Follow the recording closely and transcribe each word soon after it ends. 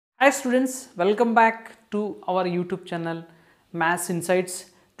Hi students, welcome back to our YouTube channel Maths Insights.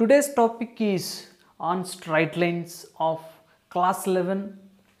 Today's topic is on straight lines of class 11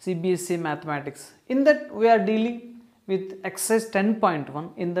 CBSE Mathematics. In that we are dealing with exercise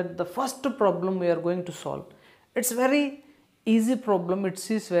 10.1. In that the first problem we are going to solve. It's very easy problem,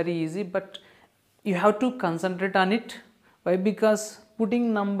 it is very easy, but you have to concentrate on it. Why? Because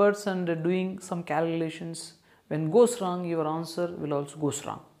putting numbers and doing some calculations, when goes wrong, your answer will also goes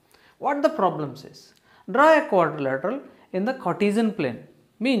wrong. What the problem says? Draw a quadrilateral in the Cartesian plane.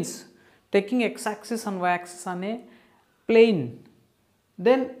 Means taking x-axis and y-axis on a plane.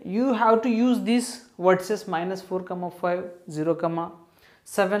 Then you have to use these vertices minus 4, 5, 0,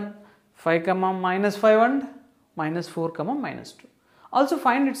 7, 5, minus 5 and minus 4, minus 2. Also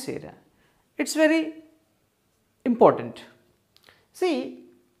find its area. It's very important. See,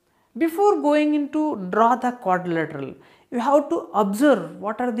 before going into draw the quadrilateral, you have to observe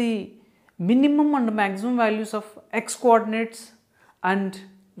what are the minimum and maximum values of x coordinates and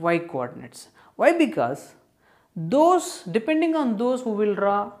y coordinates. Why? Because those, depending on those, we will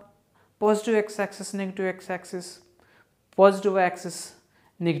draw positive x axis, negative x axis, positive y axis,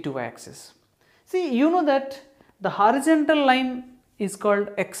 negative y axis. See, you know that the horizontal line is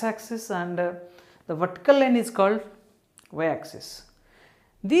called x axis and the vertical line is called y axis.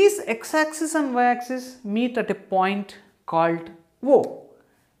 These x axis and y axis meet at a point called O,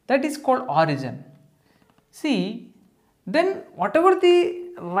 that is called origin. See, then whatever the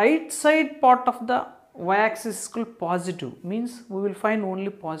right side part of the y axis is called positive, means we will find only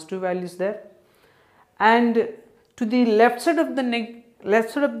positive values there, and to the left side of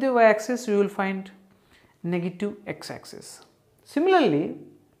the y axis we will find negative x axis. Similarly,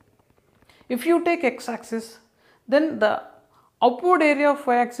 if you take x axis, then the upward area of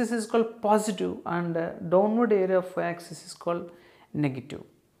y axis is called positive and downward area of y axis is called negative.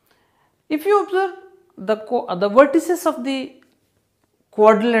 If you observe the vertices of the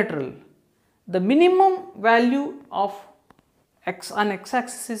quadrilateral, the minimum value of x on x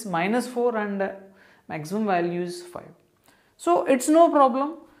axis is minus 4 and maximum value is 5. So it's no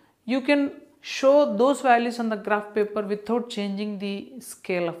problem, you can show those values on the graph paper without changing the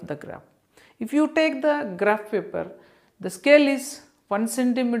scale of the graph. If you take the graph paper, the scale is 1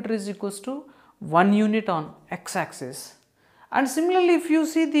 centimeter is equals to 1 unit on x axis, and similarly if you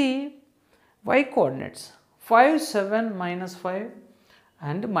see the y coordinates 5, 7, minus 5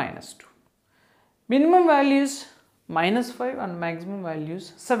 and minus 2. Minimum value is minus 5 and maximum value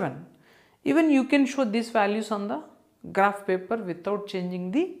is 7. Even you can show these values on the graph paper without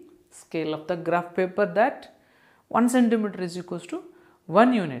changing the scale of the graph paper, that 1 centimeter is equals to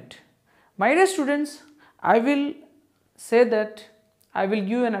 1 unit. My dear students, I will say that I will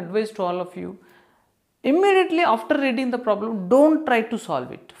give an advice to all of you. Immediately after reading the problem, don't try to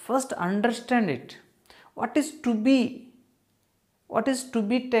solve it. First understand it. What is to be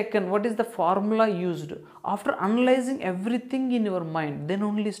taken, what is the formula used. After analyzing everything in your mind, then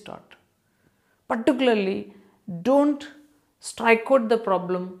only start. Particularly, don't strike out the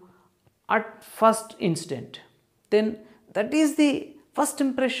problem at first instant. Then that is the first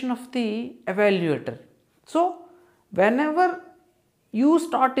impression of the evaluator. So whenever you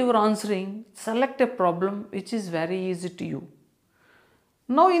start your answering, select a problem which is very easy to you.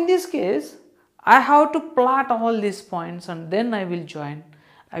 Now in this case, I have to plot all these points and then I will join.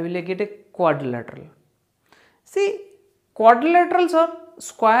 I will get a quadrilateral. See, quadrilaterals are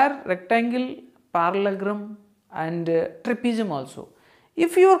square, rectangle, parallelogram and trapezium also.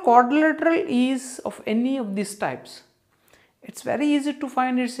 If your quadrilateral is of any of these types, it's very easy to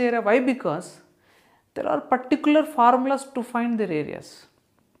find its area. Why? Because there are particular formulas to find their areas.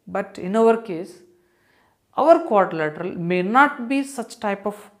 But in our case, our quadrilateral may not be such type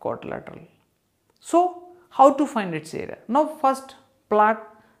of quadrilateral. So how to find its area? Now first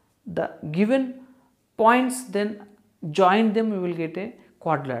plot the given points, then join them, you will get a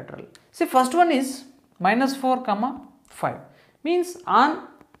quadrilateral. See, first one is minus 4, 5. Means on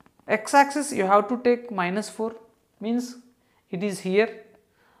x axis you have to take minus 4, means it is here,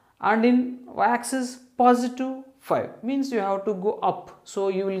 and in y axis positive 5, means you have to go up, so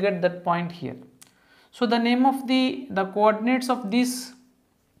you will get that point here. So the name of the coordinates of this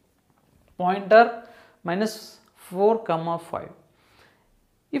point are minus 4, 5.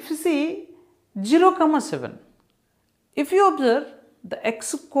 If you see 0, 7, if you observe the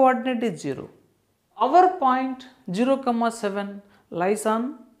x coordinate is 0, our point 0, 7 lies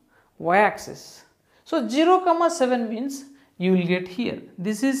on y axis. So 0, 7 means you will get here.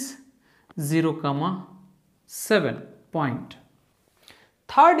 This is 0, 7 point.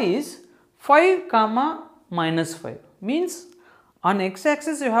 Third is 5, minus 5, means On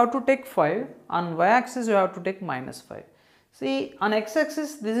x-axis you have to take 5, on y-axis you have to take minus 5. See, on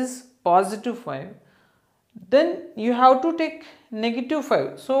x-axis this is positive 5, then you have to take negative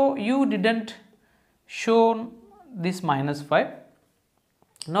 5. So, you didn't show this minus 5.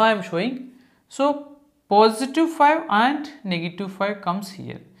 Now, I am showing. So, positive 5 and negative 5 comes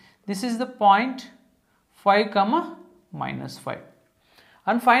here. This is the point 5 comma minus 5.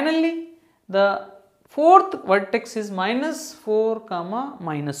 And finally, the fourth vertex is minus 4 comma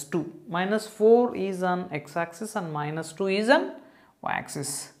minus 2. Minus 4 is on x-axis and minus 2 is on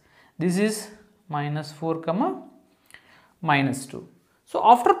y-axis. This is minus 4 comma minus 2. So,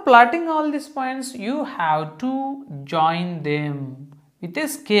 after plotting all these points, you have to join them with a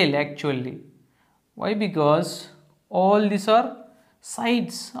scale actually. Why? Because all these are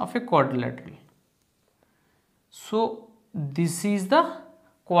sides of a quadrilateral. So, this is the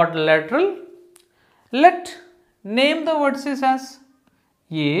quadrilateral. Let name the vertices as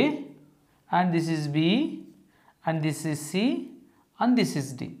A, and this is B, and this is C, and this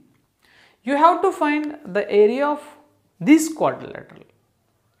is D. You have to find the area of this quadrilateral.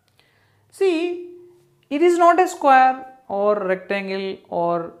 See, it is not a square or rectangle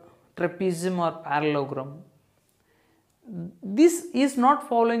or trapezium or parallelogram. This is not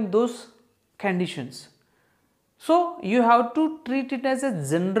following those conditions. So, you have to treat it as a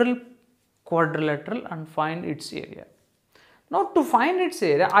general quadrilateral and find its area. Now, to find its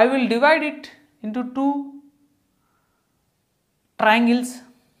area, I will divide it into two triangles.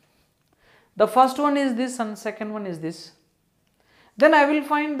 The first one is this and second one is this. Then I will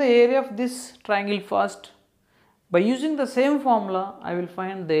find the area of this triangle first. By using the same formula, I will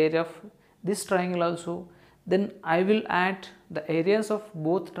find the area of this triangle also. Then I will add the areas of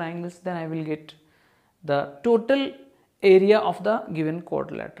both triangles. Then I will get the total area of the given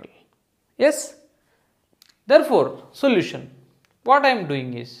quadrilateral. Yes? Therefore, solution. What I am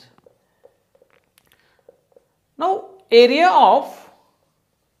doing is, now area of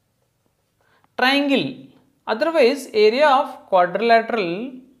triangle, otherwise area of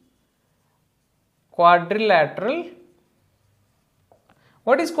quadrilateral,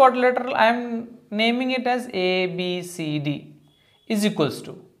 what is quadrilateral? I am naming it as ABCD is equals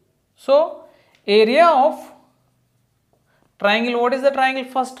to. So, area of triangle, what is the triangle?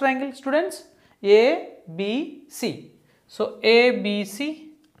 First triangle, students, ABC. So, ABC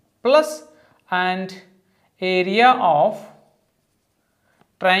plus and area of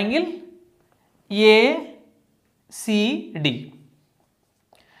triangle ACD.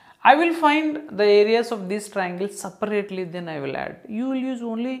 I will find the areas of these triangles separately, then I will add. You will use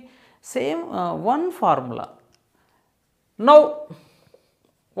only same one formula. Now,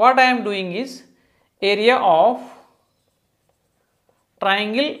 what I am doing is area of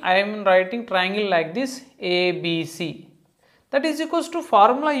triangle, I am writing triangle like this ABC. That is equals to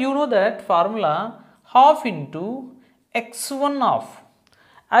formula, you know that formula, half into x1 of.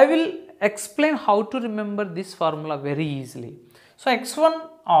 I will explain how to remember this formula very easily. So, x1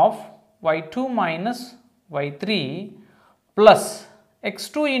 of y2 minus y3 plus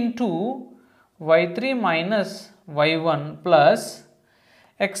x2 into y3 minus y1 plus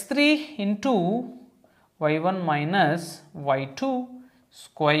x3 into y1 minus y2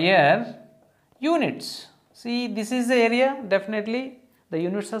 square units. See, this is the area, definitely the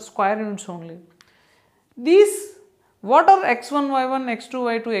units are square units only. These, what are x1, y1,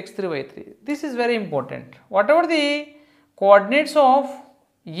 x2, y2, x3, y3? This is very important. Whatever the coordinates of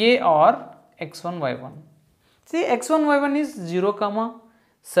A are x1, y1. See, x1, y1 is 0,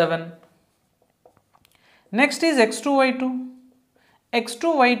 7. Next is x2, y2. x2,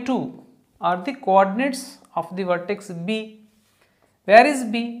 y2 are the coordinates of the vertex B. Where is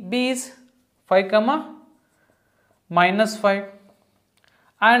B? B is 5, minus 5.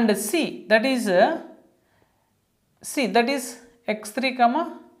 And C, that is x3,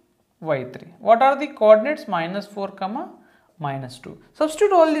 y3. What are the coordinates? Minus 4, minus 2.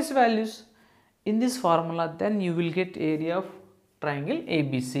 Substitute all these values in this formula, then you will get area of triangle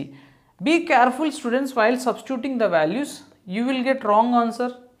ABC. Be careful, students, while substituting the values, you will get wrong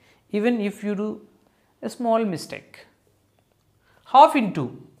answer even if you do a small mistake. Half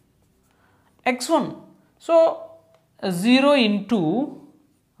into x1, so 0 into,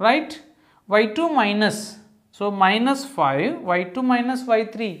 right, y2 minus, so minus 5, y2 minus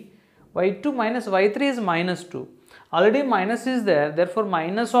y3, y2 minus y3 is minus 2. Already minus is there, therefore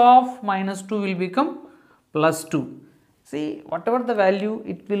minus of minus 2 will become plus 2. See, whatever the value,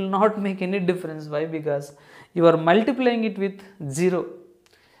 it will not make any difference. Why? Because you are multiplying it with 0.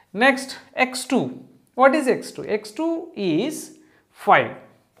 Next, x2. What is x2? x2 is 5.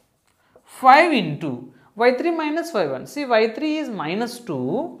 5 into y3 minus y1. See, y3 is minus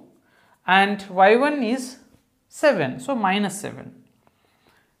 2 and y1 is 7. So, minus 7.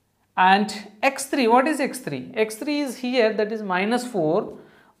 And x3, what is x3? x3 is here, that is minus 4.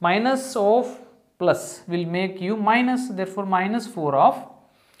 Minus of plus will make you minus, therefore minus 4 of.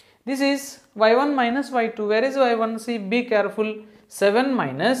 This is y1 minus y2. Where is y1? See, be careful. 7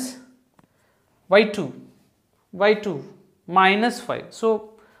 minus y2. y2 minus 5.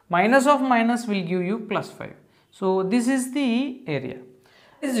 So, minus of minus will give you plus 5. So, this is the area.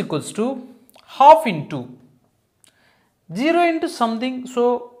 Is equals to half into 0 into something.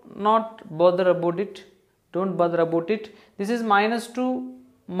 So, not bother about it. Don't bother about it. This is minus 2,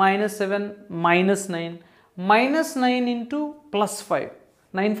 minus 7, minus 9. Minus 9 into plus 5.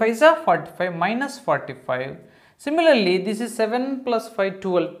 9 5s are 45, minus 45. Similarly, this is 7 plus 5,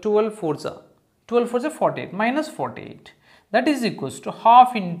 12. 12 4s are 12 4s are 48, minus 48. That is equals to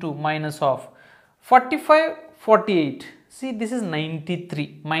half into minus of 45, 48. See, this is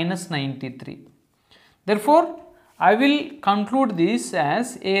 93, minus 93. Therefore, I will conclude this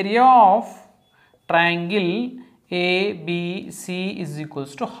as area of triangle ABC is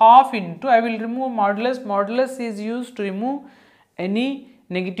equals to half into, I will remove modulus. Modulus is used to remove any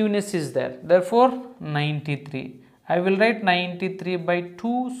negativeness is there. Therefore, 93. I will write 93 by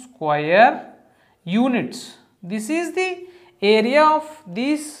 2 square units. This is the area of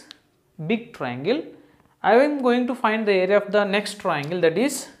this big triangle. I am going to find the area of the next triangle, that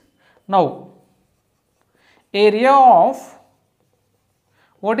is now area of,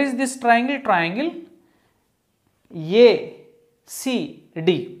 what is this triangle? Triangle ACD.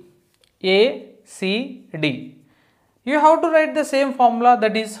 ACD. You have to write the same formula,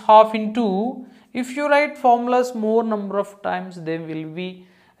 that is half into. If you write formulas more number of times, they will be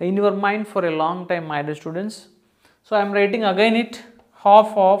in your mind for a long time, my dear students. So, I am writing again it,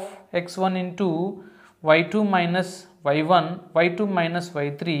 half of x1 into y2 minus y1, y2 minus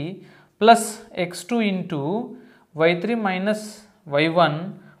y3 plus x2 into y3 minus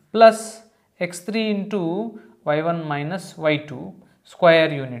y1 plus x3 into y1 minus y2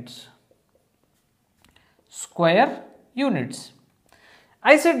 square units. Square units.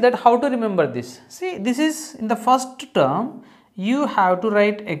 I said that how to remember this. See, this is in the first term you have to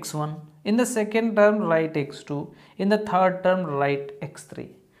write x1, in the second term write x2, in the third term write x3.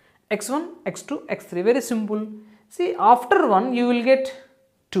 x1, x2, x3, very simple. See, after 1 you will get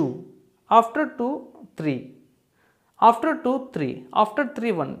 2, after 2 3, after 2 3, after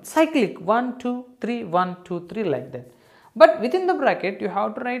 3 1, cyclic 1 2 3 1 2 3 like that. But within the bracket you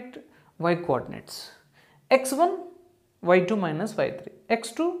have to write y coordinates, x1 y2 minus y3,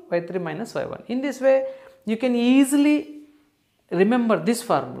 x2 y3 minus y1. In this way you can easily remember this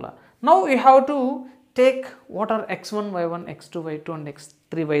formula. Now you have to take what are x1 y1 x2 y2 and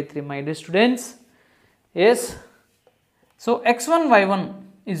x3 y3, my dear students. Yes, so x1 y1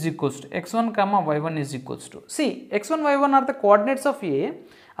 is equals to x1 comma y1 is equals to, see, x1 y1 are the coordinates of A.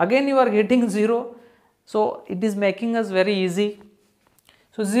 Again you are getting 0, so it is making us very easy.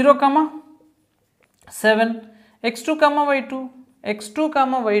 So 0 comma 7, x2 comma y2, x2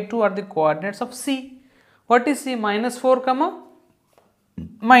 comma y2 are the coordinates of C. What is C? Minus 4 comma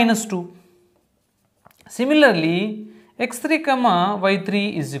minus 2. Similarly, x3 comma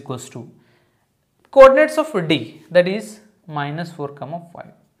y3 is equals to coordinates of D, that is minus 4 comma 5.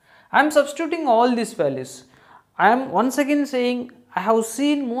 I am substituting all these values. I am once again saying, I have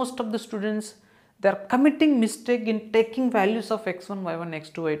seen most of the students, they are committing mistake in taking values of x1, y1,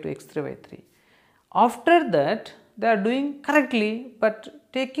 x2, y2, x3, y3. After that they are doing correctly,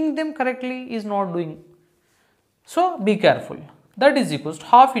 but taking them correctly is not doing. So, be careful. That is equals to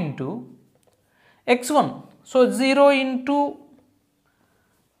half into x1. So, 0 into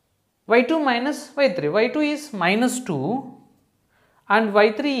y2 minus y3. y2 is minus 2 and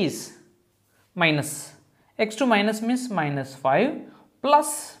y3 is minus. x2 minus means minus 5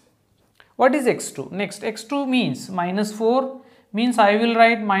 plus, what is x2? Next, x2 means minus 4, means I will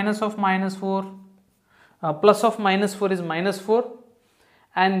write minus of minus 4, plus of minus 4 is minus 4,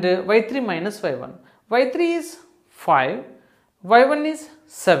 and y3 minus y1. y3 is 5, y1 is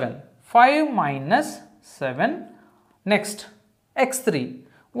 7, 5 minus 7. Next, x3.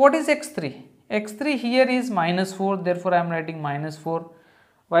 What is x3? x3 here is minus 4, therefore I am writing minus 4.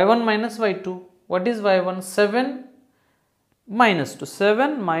 y1 minus y2. What is y1? 7 minus 2.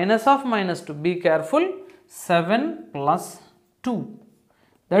 7 minus of minus 2. Be careful. 7 plus 2.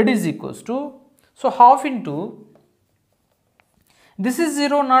 That is equals to, so half into, this is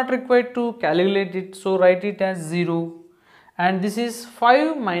 0, not required to calculate it, so write it as 0. And this is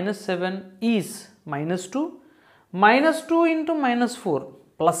 5 minus 7 is minus 2. Minus 2 into minus 4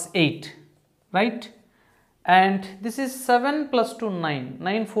 plus 8, right? and this is 7 plus 2 9,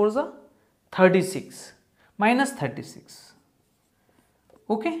 9 4s are 36, minus 36.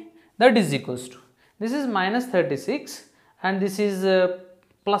 Okay, that is equals to, this is minus 36 and this is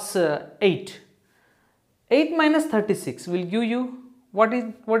plus 8. 8 minus 36 will give you what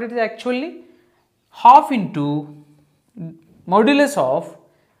it is actually, half into modulus of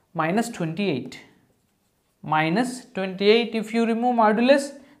minus 28. Minus 28, if you remove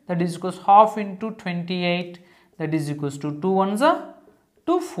modulus, that is equals half into 28, that is equals to 2 ones are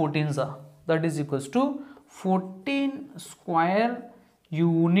 2 14s are, that is equals to 14 square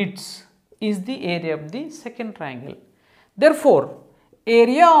units is the area of the second triangle. Therefore,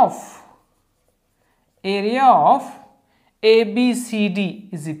 area of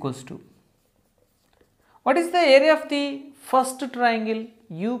ABCD is equals to, what is the area of the first triangle?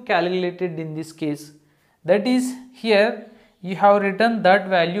 You calculated in this case, that is here you have written that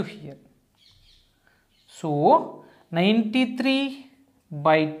value here. So 93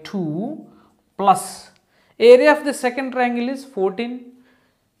 by 2 plus area of the second triangle is 14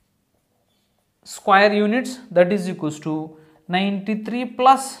 square units, that is equals to 93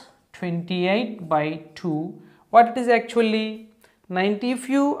 plus 28 by 2. What it is actually 90. If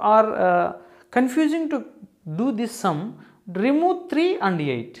you are confusing to do this sum, remove 3 and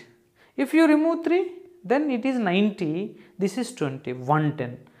 8. If you remove 3, then it is 90, this is 20,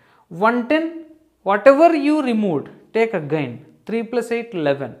 110. 110, whatever you removed, take again, 3 plus 8,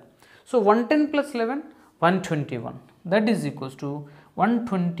 11. So 110 plus 11, 121. That is equals to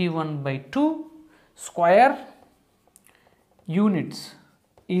 121 by 2 square units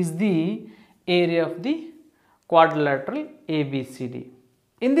is the area of the quadrilateral ABCD.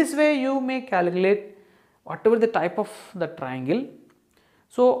 In this way, you may calculate whatever the type of the triangle.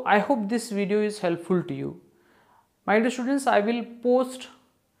 So I hope this video is helpful to you. My dear students, I will post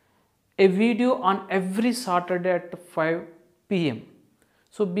a video on every Saturday at 5 p.m.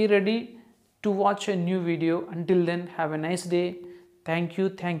 So be ready to watch a new video. Until then, have a nice day. Thank you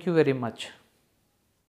very much.